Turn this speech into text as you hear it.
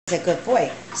a good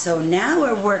boy. So now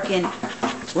we're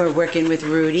working with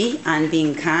Rudy on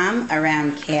being calm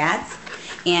around cats.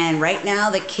 And right now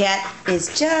the cat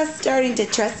is just starting to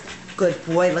trust. Good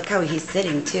boy, look how he's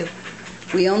sitting too.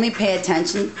 We only pay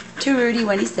attention to Rudy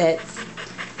when he sits,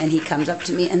 and he comes up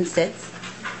to me and sits.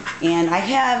 And I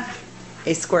have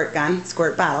a squirt gun,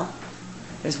 squirt bottle.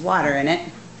 There's water in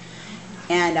it.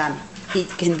 And he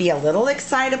can be a little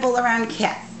excitable around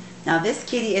cats. Now this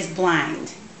kitty is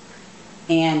blind.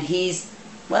 And he's,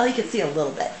 well, he can see a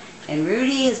little bit. And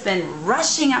Rudy has been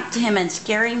rushing up to him and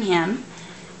scaring him.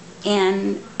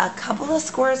 And a couple of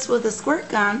squirts with a squirt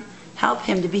gun help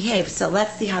him to behave. So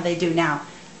let's see how they do now.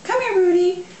 Come here,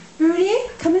 Rudy. Rudy,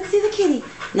 come and see the kitty.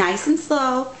 Nice and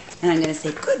slow. And I'm going to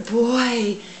say, good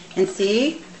boy. And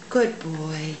see? Good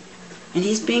boy. And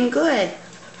he's being good.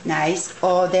 Nice.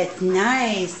 Oh, that's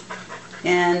nice.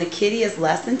 And the kitty is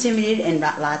less intimidated and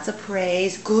got lots of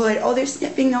praise. Good. Oh, they're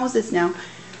sniffing noses now.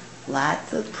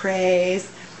 Lots of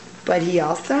praise. But he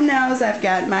also knows I've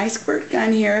got my squirt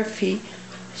gun here if he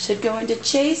should go into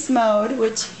chase mode,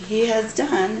 which he has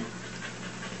done.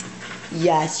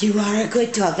 Yes, you are a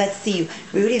good dog. Let's see you.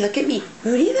 Rudy, look at me.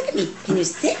 Rudy, look at me. Can you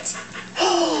sit?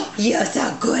 Oh, yes,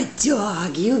 a good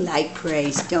dog. You like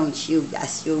praise, don't you?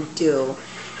 Yes, you do.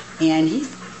 And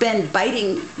he's been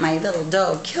biting my little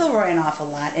dog, Kilroy, an awful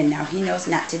lot, and now he knows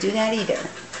not to do that either,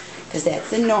 because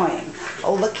that's annoying.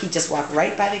 Oh, look, he just walked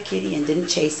right by the kitty and didn't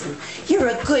chase him. You're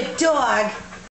a good dog.